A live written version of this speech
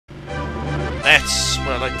That's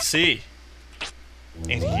what I like to see.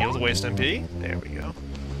 Anti-heal to waste MP. There we go.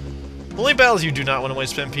 The only battles you do not want to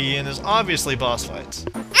waste MP in is obviously boss fights.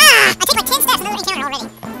 I took like 10 steps in the encounter already.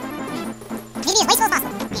 Need to be as wasteful as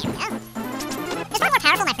possible. There we go. This was more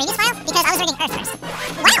powerful in my previous file because I was reading Earth first.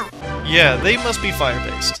 Wow! Yeah, they must be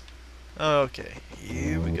fire-based. Okay,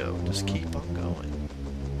 here we go. Just keep on going.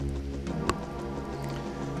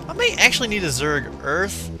 I may actually need a Zerg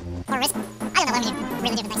Earth. Or Risk. I don't know what I'm doing.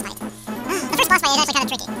 Really doing the next fight. The first boss fight is actually kind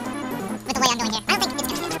of tricky. With the way I'm going here. I don't think it's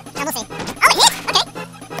gonna hit. We'll see. Oh, it hit! Okay!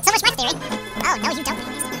 So much max theory. Oh, no, you don't.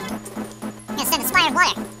 I'm gonna send inspired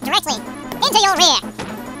water directly into your rear.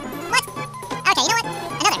 What? Okay, you know what?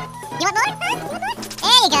 Another. You want more? You want more?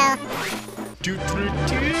 There you go.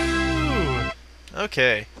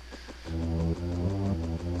 Okay.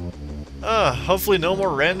 Hopefully no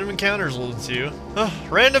more random encounters will ensue.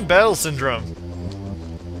 Random battle syndrome.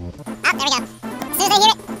 Ah, there we go. As soon as they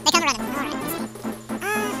hear it, they come running. Alright.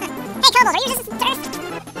 Hey, Kobold, are you resistant to Earth?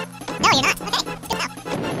 No, you're not. Okay, it's good to know.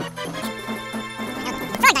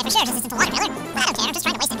 Frog Knight for sure is resistant to watermelon, but I don't care, I'm just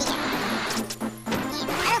trying to waste MP here. There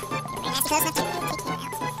we go. You're very nasty close enough to take you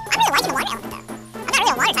out. I'm really liking the water element, though. I'm not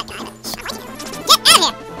really a water type guy, but I'm liking it. Get out of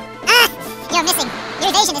here! You're missing. Your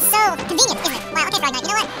evasion is so convenient, isn't it? Wow, okay, Frog Knight,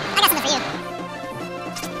 you know what? I got something for you.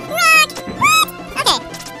 Rock! What? Okay.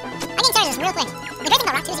 I need to charge this real quick. The great thing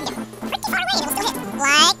about Rock 2 is you can get pretty far away and it will still hit.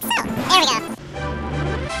 Like so. There we go.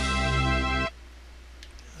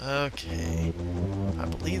 Okay. I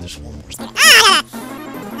believe there's one more. Okay,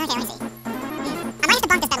 let me see. I might have to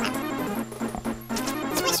bump this battle out.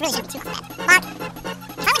 Switch really shouldn't be too bad. But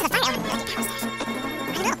if I went to the fire element, would I get power staff?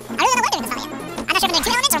 I don't know. I really don't know what they're doing with this fire yet. I'm not sure if they're doing 2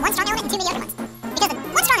 elements or 1 strong element and 2 mediocre ones. Because the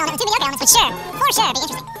 1 strong element and 2 mediocre elements would sure, for sure, be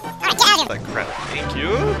interesting. Alright, get out of here. Like crap. Thank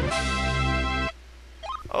you.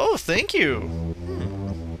 Oh, thank you.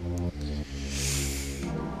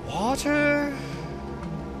 Water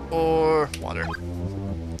or water.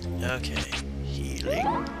 Okay. Healing.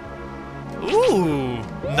 Ooh,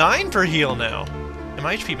 9 per heal now. And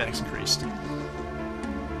my HP max increased.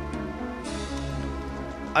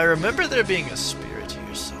 I remember there being a spirit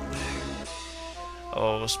here somewhere.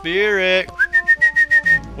 Oh, spirit.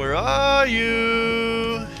 Where are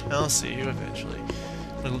you? I'll see you eventually.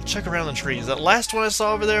 I'm gonna check around the trees. That last one I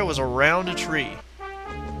saw over there was around a tree.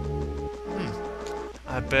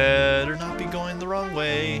 I better not be going the wrong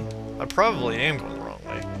way. I probably am going the wrong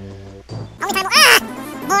way. Only time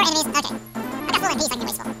more enemies. Okay. I got full MP so I can be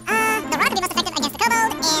wasteful. The rock will be most effective against the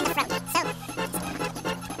kobold and the frog. So,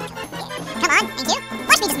 come on, thank you.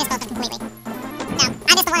 Watch me just miss both of them completely. No,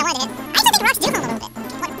 I missed the one I wanted to hit. I actually think rocks do come a little bit.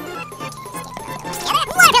 What? Together.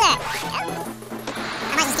 Water pillar! There we go.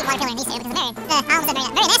 I might just keep water pillar in these two because they're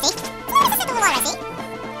very, very nasty. Resistant to the water, I see.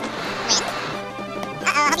 Wind.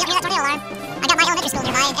 Uh-oh, I hope you don't hear that tornado alarm. I got my elementary school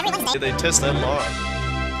nearby and every Wednesday. They test that alarm.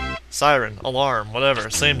 Siren, alarm, whatever,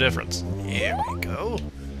 same difference. Here we go.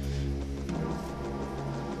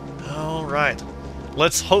 Alright.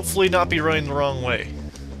 Let's hopefully not be running the wrong way.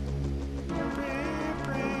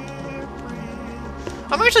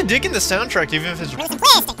 I'm actually digging the soundtrack, even if it's really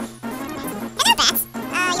simplistic. Hello, Bats. You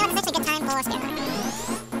know, it's actually a good time for spirit.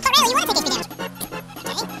 But really, you want to take HP damage.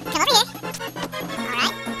 Okay, come over here.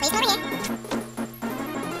 Alright, please come over here.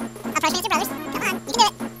 Approach me as your brothers. Come on, you can do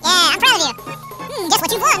it. Yeah, I'm proud of you. Guess what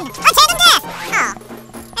you've won? A tandem death! Oh,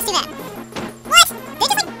 that's too bad. What? They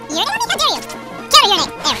just like urinate on me? How dare you? Counter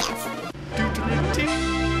urinate. There we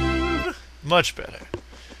go. Much better.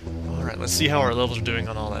 Alright, let's see how our levels are doing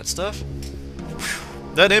on all that stuff.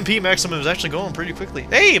 That MP maximum is actually going pretty quickly.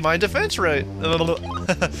 Hey, my defense rate! Now,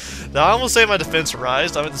 I almost say my defense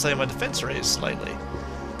rised. I meant to say my defense raised slightly.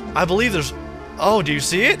 I believe there's... Oh, do you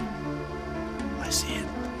see it? I see it. I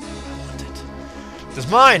want it. It's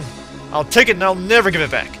mine! I'll take it and I'll never give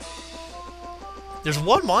it back. There's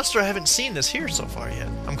one monster I haven't seen this here so far yet.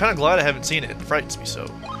 I'm kind of glad I haven't seen it. It frightens me so.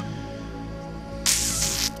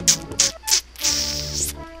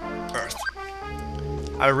 Earth.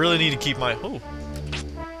 I really need to keep my... Oh.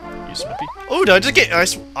 Use some MP. Oh, did I just get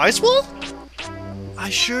ice wall? I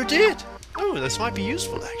sure did. Oh, this might be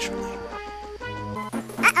useful actually.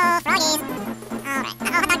 Uh-oh, froggies. Alright,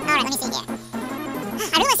 alright, let me see here.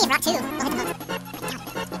 I really want to see if Rock 2 will hit the most.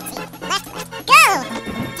 Left. Go!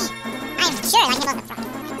 I'm sure I can hit both of them, frog.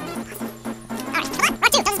 Alright, come on,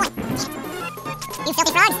 Rock 2, doesn't point. You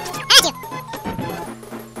filthy frogs. At you!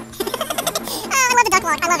 Oh, I love the duck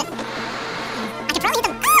walk, I love it. I can probably hit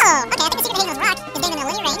them. Oh, okay, I think the secret hitting those rock is getting in a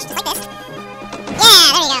linear range, just like this. Yeah,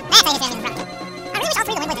 there you go. That's how you hit them with rock. I really wish all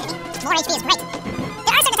 3 of the wind would hit me. More HP is great.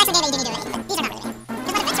 There are certain attacks from damage you do need to do it, but these are not really.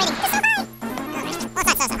 Because my defense rating is so high. Alright, well, it's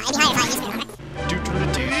not so high. It'd be higher if I used spirit armor.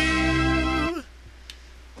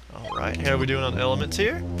 Alright, how are we doing on elements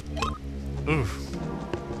here? Ooh.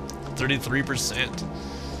 33%.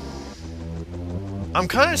 I'm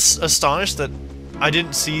kind of astonished that I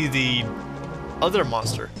didn't see the other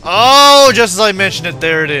monster. Oh, just as I mentioned it,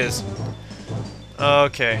 there it is.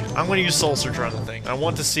 Okay, I'm going to use Soul Searcher on the thing. I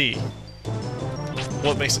want to see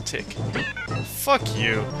what makes it tick. Fuck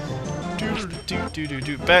you.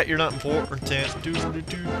 Bet you're not important.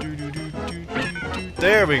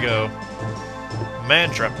 There we go.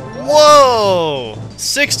 Man trap. Whoa!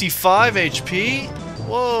 65 HP?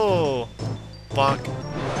 Whoa! Bonk.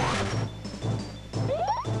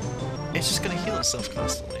 It's just gonna heal itself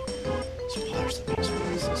constantly.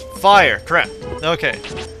 Fire! Crap. Okay.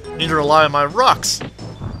 Need to rely on my rocks.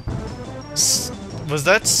 Was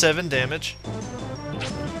that 7 damage?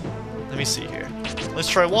 Let me see here. Let's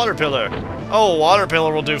try Water Pillar. Oh, Water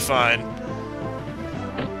Pillar will do fine.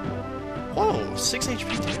 Whoa, 6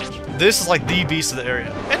 HP damage. This is like the beast of the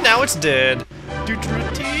area. And now it's dead. How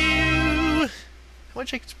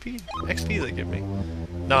much XP did they give me?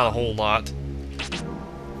 Not a whole lot.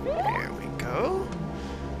 There we go.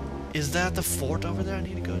 Is that the fort over there I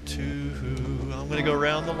need to go to? I'm gonna go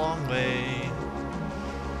around the long way.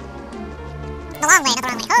 The long way, not the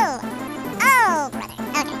wrong way. Oh! Oh, brother.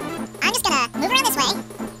 Okay. I'm just gonna move around this way.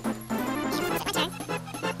 Is it my turn?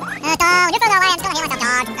 You're further away, I'm just gonna heal myself,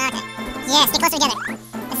 dog. Okay. Yes, get closer together.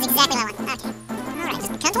 This is exactly what I want. Okay. Alright, just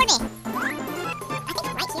come toward me. I think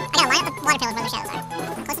right here. I gotta line up the water pillars where the shadows are.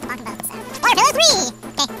 I'm close to the bottom both, so. Water pillar 3!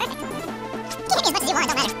 Okay, perfect. You can hit me as much as you want,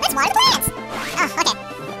 don't matter. Let's water the plants! Oh, okay.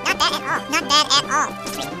 Not bad at all. Not bad at all.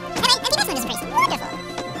 Anyway, anti-maximum is increased. Wonderful.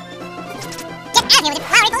 Get out of here with your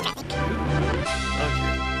flowery gold traffic. Okay.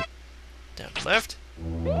 Down left.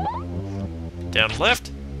 Down left.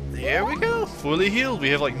 There we go. Fully healed. We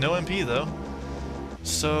have like no MP though.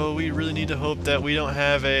 So we really need to hope that we don't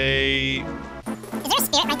have a... Is there a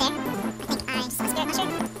spirit right there? I think I saw a spirit, not sure.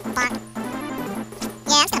 Bonk.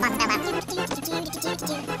 Yeah, I'm just gonna bonk the spell out.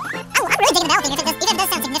 Oh, I'm really digging the battle thing, even if it does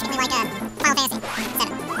sound significantly like Final Fantasy 7.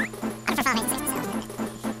 I prefer Final Fantasy 6 myself.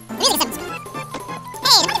 The music is 7 speed.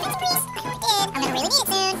 Hey, did my defense increase? I hope it did. I'm gonna really need it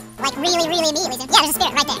soon. Like, really, really immediately soon. Yeah, there's a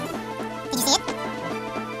spirit right there. Did you see it?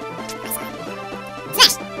 I saw it.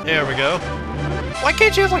 Smash! There we go. Why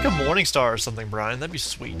can't you have like a morning star or something, Brian? That'd be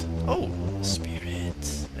sweet. Oh, spirit.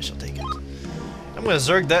 I shall take it. I'm gonna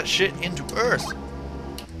zerg that shit into Earth.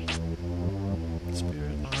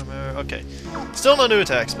 Spirit armor. Okay. Still no new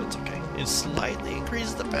attacks, but it's okay. It slightly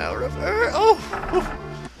increases the power of Earth. Oh! Whew.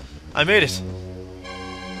 I made it.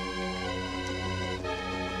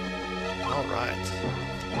 Alright.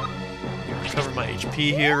 Recover my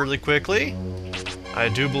HP here really quickly. I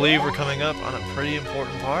do believe we're coming up on a pretty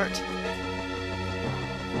important part.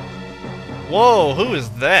 Whoa, who is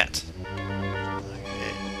that?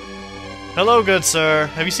 Okay. Hello, good sir.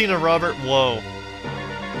 Have you seen a Robert? Whoa.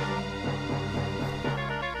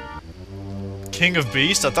 King of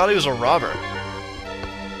Beasts? I thought he was a robber.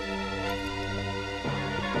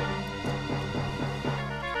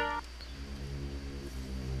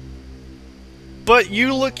 But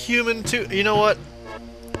you look human too. You know what?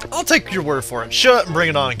 I'll take your word for it. Shut up and bring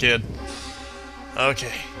it on, kid.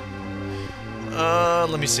 Okay.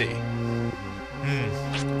 Let me see.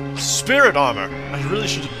 Spirit armor. I really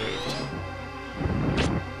should have moved.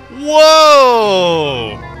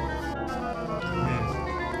 Whoa!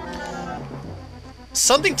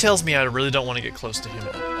 Something tells me I really don't want to get close to him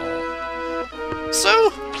at all.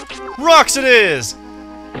 So, rocks it is!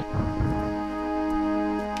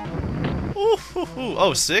 Ooh,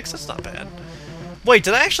 oh, 6? That's not bad. Wait,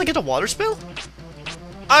 did I actually get a water spell?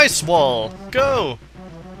 Ice wall, go!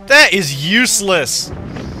 That is useless!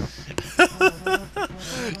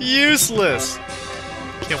 Useless!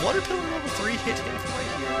 Can water pillar level 3 hit him from right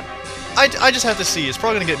here? I just have to see. It's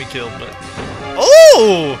probably gonna get me killed, but...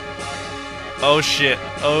 Oh! Oh shit.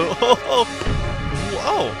 Oh, oh, oh.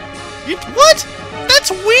 Whoa. You, what?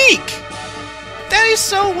 That's weak! That is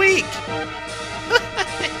so weak!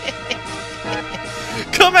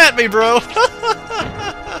 Come at me, bro!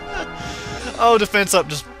 Oh, defense up,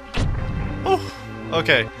 just... Oh,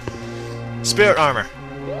 okay. Spirit armor.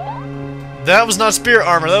 That was not spirit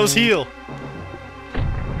armor, that was heal.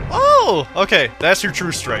 Oh, okay, that's your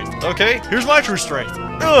true strength. Okay, here's my true strength.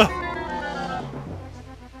 Ugh.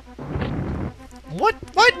 What?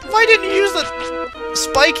 Why didn't you use the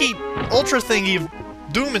spiky ultra thingy of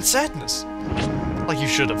doom and sadness? Like you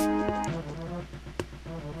should have.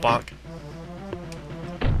 Bonk.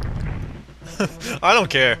 I don't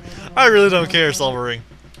care. I really don't care, Silver Ring.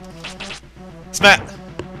 Smat!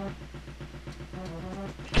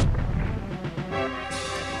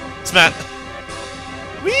 Smat!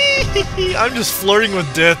 Whee! I'm just flirting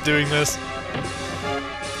with death doing this.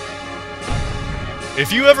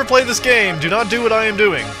 If you ever play this game, do not do what I am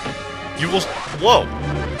doing. You will... Whoa.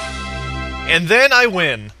 And then I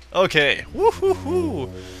win. Okay. Woo-hoo-hoo.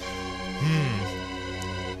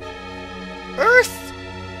 Earth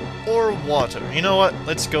or water? You know what?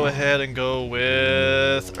 Let's go ahead and go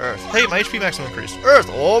with Earth. Hey, my HP maximum increased. Earth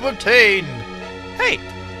orb obtained. Hey.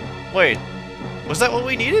 Wait. Was that what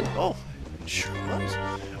we needed? Oh, it sure was.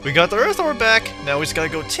 We got the Earth orb back. Now we just gotta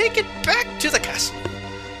go take it back to the castle.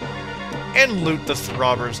 And loot the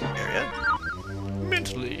Throbbers area.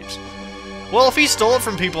 Mint leaves. Well, if he stole it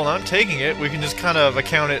from people and I'm taking it, we can just kind of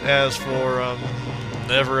account it as for,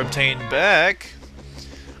 never obtained back.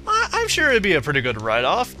 I'm sure it'd be a pretty good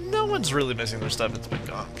write-off. No one's really missing their stuff that's been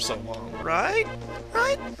gone for so long, right?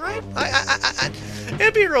 Right?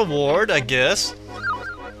 It'd be a reward, I guess.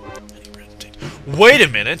 Wait a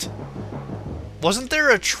minute! Wasn't there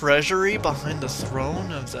a treasury behind the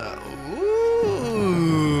throne of the...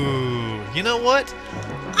 Ooh! You know what?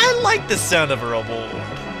 I like the sound of a reward.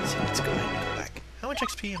 So let's go ahead and go back. How much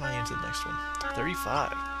XP am I into the next one?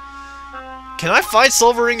 35. Can I fight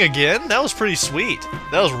Silvering again? That was pretty sweet.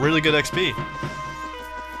 That was really good XP.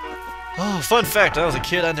 Oh, fun fact, when I was a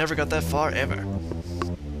kid, I never got that far ever.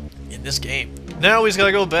 In this game. Now we just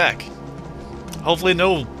gotta go back. Hopefully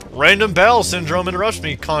no random bowel syndrome interrupts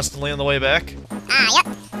me constantly on the way back. Yep.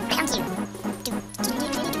 Round 2. Ooh,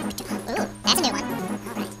 that's a new one.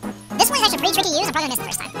 Alright. This one is actually pretty tricky to use. I'm probably gonna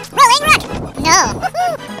miss it the first time. Rolling Rock! No!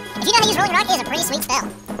 Woohoo! If you know how to use Rolling Rock, it is a pretty sweet spell.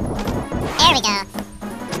 There we go.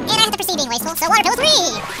 And I have to proceed being wasteful, so Water Pill 3!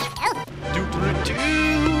 There we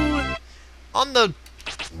go. On the...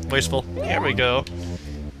 Wasteful. Here we go.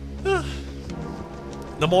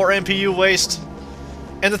 The more MP you waste.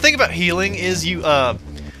 And the thing about healing is you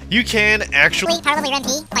can actually... Power level your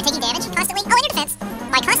MP by taking damage constantly. Oh, in your defense.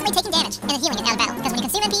 By constantly taking damage and then healing it out of battle. Because when you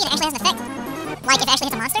consume MP and it actually has an effect, like if it actually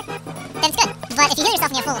hits a monster, then it's good. But if you heal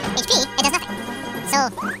yourself when you're full HP, it does nothing. So,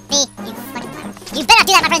 you fucking flower. You better not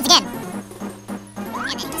do that, my friends, again.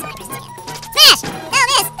 Smash! No,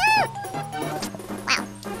 miss! Woo! Wow. I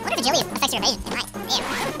wonder if agility affects your evasion. It might. There.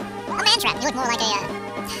 A man trap. You look more like a,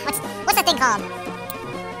 what's that thing called? I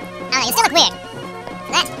don't know, you still look weird.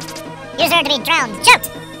 For that, you deserve to be drowned. Choked!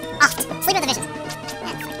 Oft. Sleep with the vicious. I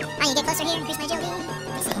need to get closer here, increase my agility.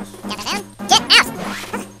 Let's see. Down. Get out!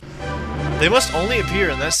 They must only appear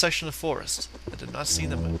in that section of forest. I did not see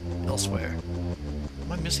them elsewhere.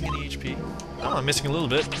 Am I missing any HP? Oh, I'm missing a little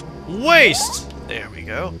bit. Waste! There we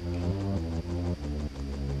go.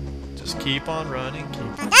 Just keep on running,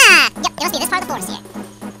 Yep, it must be this part of the forest here.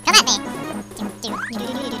 Come at me.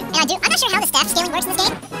 And I'm not sure how the staff scaling works in this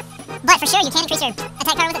game, but for sure you can increase your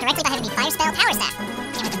attack power with it directly by having the Fire Spell Power Staff.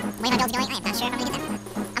 And with the way my build's going, I am not sure if I'm gonna get that.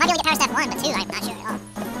 I might be able to get Power Staff 1, but 2, I'm not sure at all.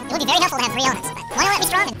 It would be very helpful to have 3 elements, but 1 element be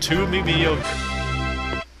strong and 2 mediocre.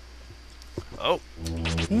 Oh.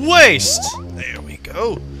 Waste! There we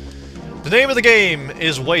go. The name of the game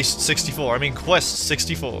is Waste 64. I mean Quest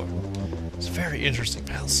 64. It's a very interesting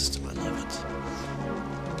battle system. I love it.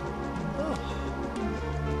 Oh.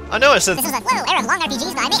 I know I said... This was a little era of long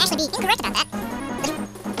RPGs, but I may actually be incorrect about that.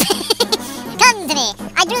 Come to me!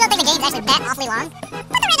 I do not think the game's actually that awfully long,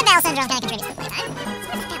 but the random battle syndrome kind of contributes to the playtime. So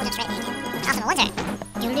that will just try to make it. Optimal one turn.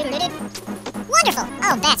 Wonderful!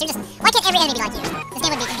 Oh, bats, you're just... Why can't every enemy be like you? This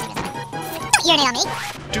game would be interesting or something. Don't urinate on me!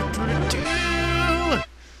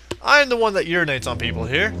 I'm the one that urinates on people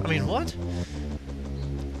here. I mean, what?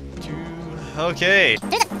 Okay.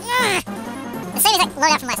 The same exact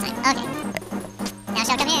loadout from last time. Okay. Now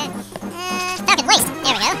shall come here. Falcon, waste!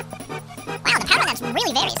 There we go. Wow, the power maps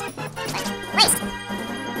really varies. Waste.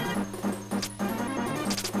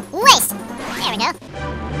 Waste! There we go.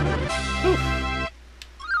 Whew.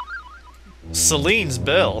 Celine's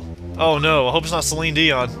bell. Oh no, I hope it's not Celine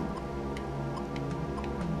Dion.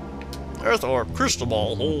 Earth Orb, Crystal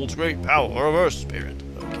Ball holds great power of Earth Spirit.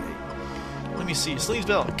 Okay. Let me see. Celine's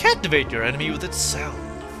bell. Captivate your enemy with its sound.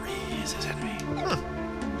 Freeze his enemy. Huh.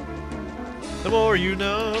 The more you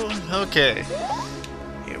know. Okay.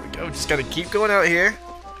 Here we go. Just gotta keep going out here.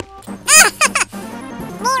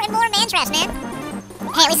 More and more man traps, man.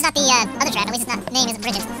 Hey, at least it's not the other trap. At least its name isn't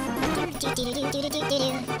Bridget.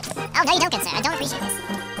 Oh, no, you don't, good sir. I don't appreciate this.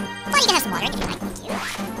 Well, you can have some water if you like. Thank you.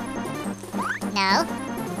 No.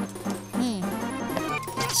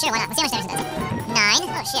 Sure, why not? Let's see how much damage it does. 9.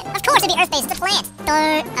 Oh, shit. Of course it'd be Earth-based. It's a plant.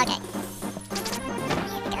 Okay.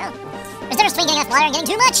 Here we go. There's a difference between getting enough water and getting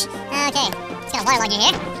too much. Okay. Just gonna waterlog you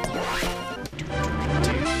here.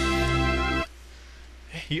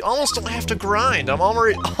 You almost don't have to grind. I'm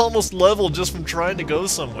already almost level just from trying to go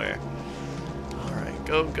somewhere. Alright,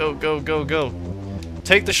 go.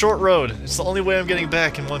 Take the short road. It's the only way I'm getting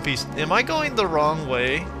back in one piece. Am I going the wrong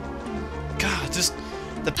way? God, just...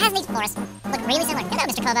 The paths these forests look really similar. Hello,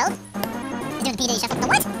 Mr. Kobo. He's doing the PDA shuffle. The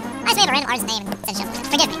what? I just made a random artist's name and said shuffle.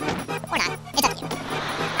 Forgive me. Or not. It's up to you.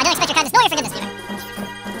 I don't expect your kindness nor your forgiveness, Steven.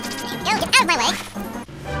 There we go. Get out of my way.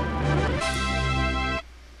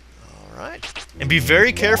 Alright. And be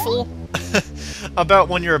very careful about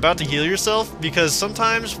when you're about to heal yourself, because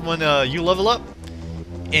sometimes when you level up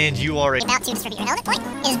and you are about to distribute your element point,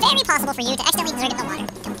 it is very possible for you to accidentally desert it in the water.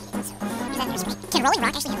 So use that in your screen. Can Rolling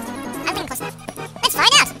Rock actually handle this? I don't think close enough. Let's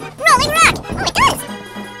find out! Rolling Rock! Oh, it does!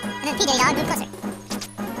 And then P-Daddy Dog, move closer.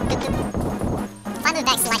 Boop, boop. If I move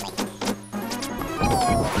back slightly.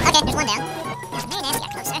 Okay, there's one down. That's very nasty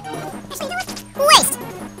up closer. Actually, you know what? Waste!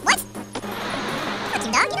 What? Not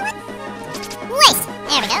you, dog, you know what? Waste!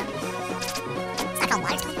 There we go. It's not called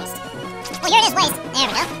water, it's called waste. Well, here it is, waste. There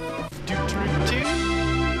we go.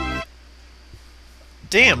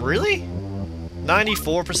 Damn, really?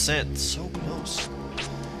 94%. So close.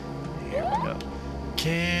 Here we go.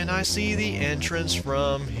 Can I see the entrance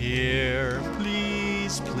from here?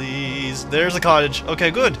 Please, please. There's a cottage.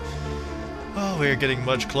 Okay, good. Oh, we're getting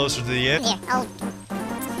much closer to the end. Here, I'll...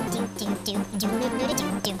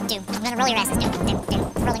 I'm gonna roll your asses.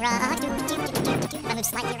 Rolling rock. I move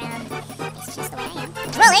slightly around. It's just the way I am.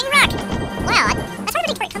 Rolling rock! Wow, that's where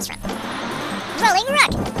it comes from. Rolling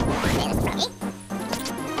rock! Okay, there's the froggy.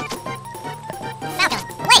 Falco.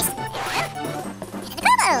 Waste! And the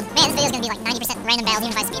combo! Man, this video's gonna be like 90% random battles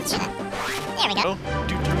even if I speed this shit up. There we go.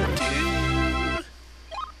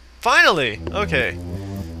 Finally! Okay.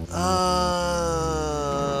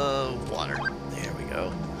 Water. There we go.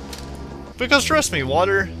 Because trust me,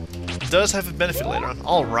 water does have a benefit later on.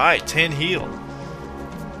 Alright, 10 heal.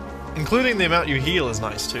 Including the amount you heal is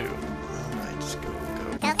nice too. Alright, just go.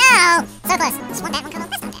 No! So close. Just want that one combo.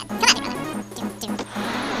 That's not bad. Come at me, brother.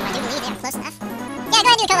 I do believe they're close enough. Yeah, go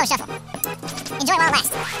ahead and do the combo shuffle. Enjoy while it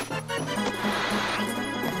lasts.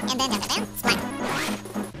 And then down. Splat.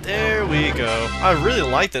 There we go. I really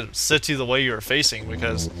like that it sets you the way you were facing,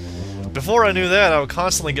 because before I knew that, I would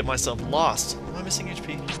constantly get myself lost. Am I missing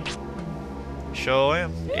HP? Sure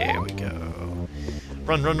am. There we go.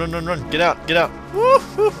 Run. Get out. Woo,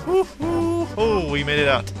 hoo, hoo, hoo. Oh, we made it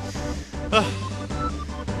out. A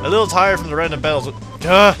little tired from the random battles.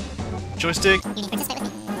 Joystick. You need to participate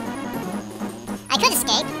with me. I could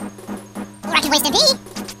escape. Or I can waste MP.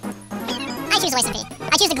 I choose waste MP.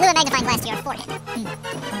 I choose to glue a magnifying glass to your forehead. I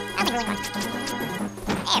don't think really hard.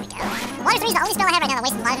 There we go. Water 3 is the only spell I have right now that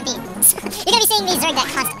wastes a lot of MP. You're gonna be seeing me zerg that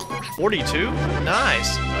constantly. 42? Nice.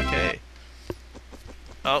 Okay.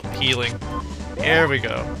 Oh, healing. There we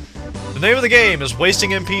go. The name of the game is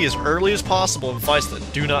wasting MP as early as possible in fights that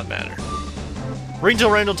do not matter.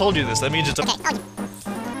 RingtailRandl told you this. That means it's a... Okay, oh,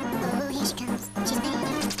 here she comes. She's ready.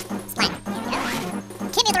 Splat. There we go.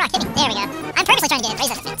 Hit me with the rock. Hit me. There we go. I'm purposely trying to raise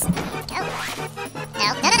that defense. There we go. No.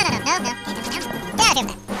 Get out of here with that.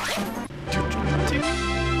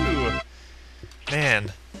 Man.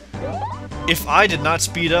 If I did not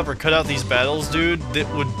speed up or cut out these battles, dude, that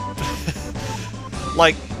would...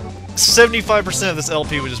 like, 75% of this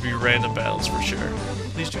LP would just be random battles for sure.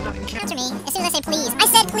 Please do not encounter Answer me as soon as I say please. I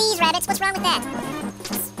said please, rabbits. What's wrong with that?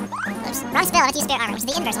 Oops. Wrong spell. I have to use spare armor, which is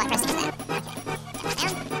the inverse of what I pressed to use that. Okay.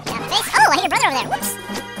 Down face. Oh, I hit your brother over there. Whoops.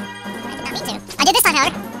 I did not mean to. I did this time,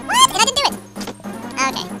 however. What? And I didn't do it.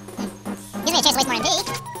 Okay. Gives me a chance to waste more MP.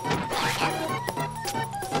 There we go.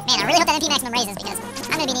 Man, I really hope that MP maximum raises because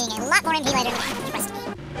I'm going to be needing a lot more MP later in the game. Trust me.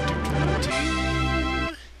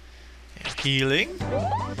 healing.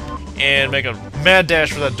 And make a mad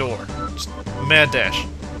dash for that door. Just mad dash.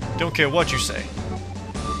 Don't care what you say.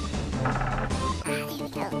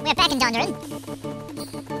 We're back in Dondurun.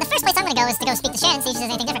 The first place I'm gonna go is to go speak to Shen and see if she says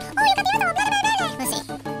anything different. Oh, you got the other one! Blah, blah, blah, blah. Let's see.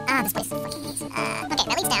 Ah, this place is a fucking maze. Okay,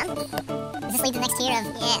 that leads down. Does this lead to the next tier of...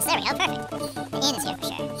 Yes, there we go, perfect. The inn is here for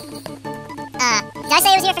sure. Did I say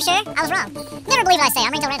it was here for sure? I was wrong. Never believe what I say.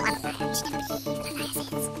 I'm RingtailRandl. You should never believe what I say.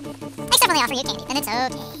 Except when they offer you candy, then it's okay.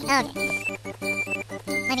 Okay.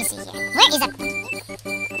 Let me see here. Where is that?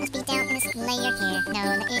 Must be down in this layer here. No,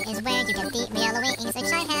 it is where you get the yellow wings,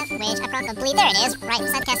 which I have, which I probably... There it is, right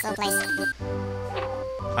beside the castle place.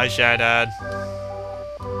 Hi, Shaddad.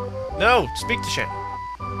 No, speak to Shen.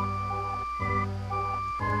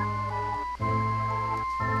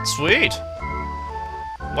 Sweet.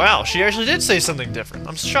 Wow, she actually did say something different.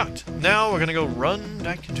 I'm shocked. Now we're gonna go run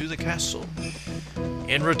back into the castle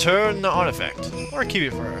and return the artifact, or keep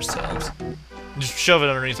it for ourselves. Just shove it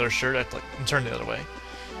underneath our shirt, and turn the other way.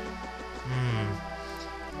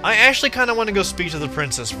 I actually kind of want to go speak to the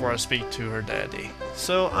princess before I speak to her daddy,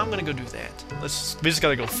 so I'm gonna go do that. We just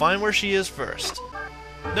gotta go find where she is first.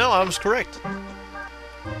 No, I was correct.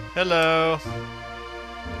 Hello.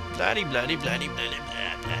 Bladdy, bladdy, bladdy, bladdy,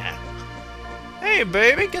 blah, blah. Hey,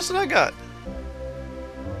 baby, guess what I got?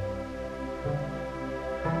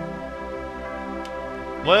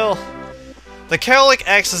 Well, the cowlick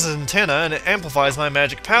acts as an antenna and it amplifies my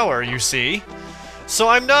magic power, you see. So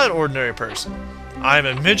I'm not an ordinary person. I'm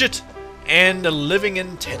a midget and a living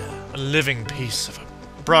antenna. A living piece of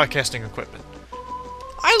broadcasting equipment.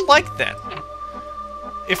 I like that.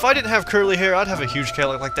 If I didn't have curly hair, I'd have a huge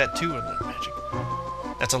cowlick like that too in the magic.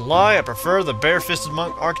 That's a lie. I prefer the bare-fisted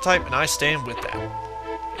monk archetype, and I stand with that.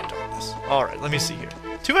 In darkness. Alright, let me see here.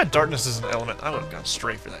 Too bad darkness is an element. I would have gone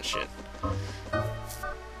straight for that shit.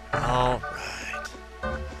 Alright.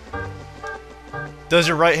 Does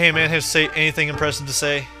your right-hand man have anything impressive to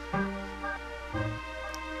say?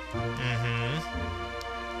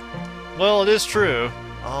 Well, it is true.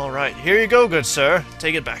 Alright, here you go, good sir.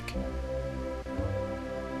 Take it back.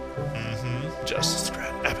 Just as the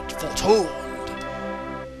Grand Abbot foretold.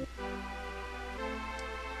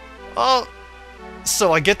 Oh,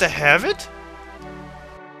 so I get to have it?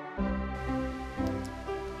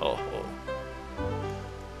 Oh, oh.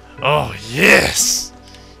 Oh, yes!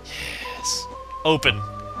 Yes. Open.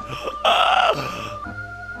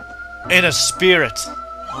 And a spirit.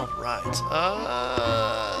 Alright.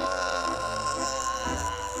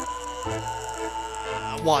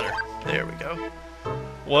 Water. There we go.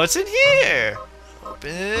 What's in here?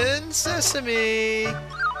 Open sesame.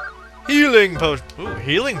 Healing potion. Ooh,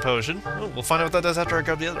 healing potion. Ooh, we'll find out what that does after I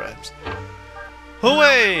grab the other items.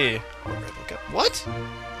 Hooray! What?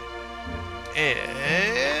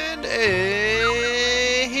 And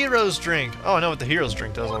a hero's drink. Oh, I know what the hero's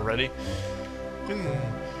drink does already.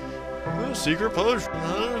 Oh, secret potion.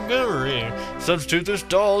 Substitute this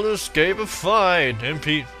doll to escape a fight.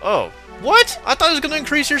 MP. Oh. What? I thought it was going to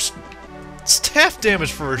increase your staff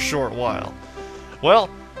damage for a short while. Well,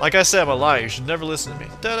 like I said, I'm a liar. You should never listen to me.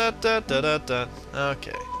 Da da da da da da.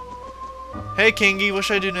 Okay. Hey, Kingy, what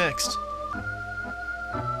should I do next?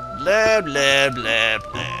 Blah blah blah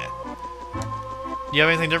blah. You have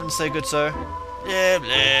anything different to say, good sir? Blah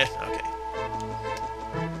blah. Okay.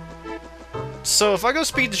 So if I go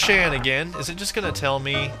speak to Shan again, is it just going to tell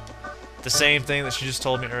me the same thing that she just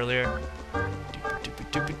told me earlier?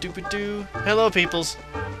 Doopy-doopy-doopy-doo. Hello, peoples.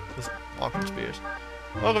 With awkward spears.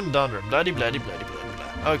 Welcome to Dondra. Bloody, bloody, bloody, bloody,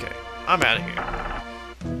 blah. Okay, I'm out of here.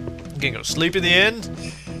 I'm gonna go sleep in the end,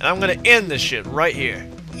 and I'm gonna end this shit right here.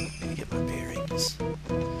 Let me get my bearings.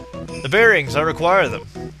 The bearings, I require them.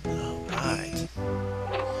 Alright.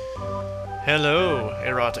 Hello,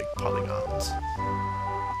 erotic polygons.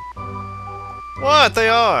 What? They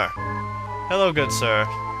are! Hello, good sir.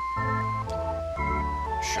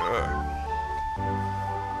 Sure.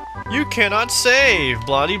 You cannot save!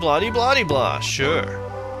 Bloody, bloody, bloody, blah. Sure.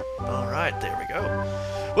 Alright, there we go.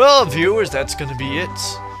 Well, viewers, that's gonna be it.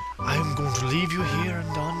 I'm going to leave you here in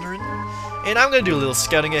Dondrin, and I'm gonna do a little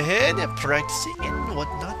scouting ahead, practicing and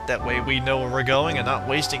whatnot. That way we know where we're going and not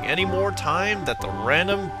wasting any more time that the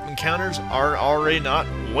random encounters are already not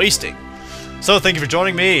wasting. So, thank you for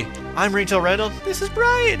joining me. I'm RingtailRandl. This is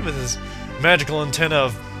Brian with his magical antenna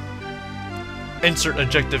of insert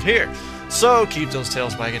adjective here. So, keep those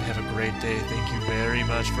tails wagging. Have a great day. Thank you very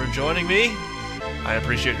much for joining me. I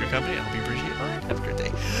appreciate your company. I hope you appreciate mine. Have a great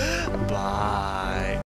day. Bye.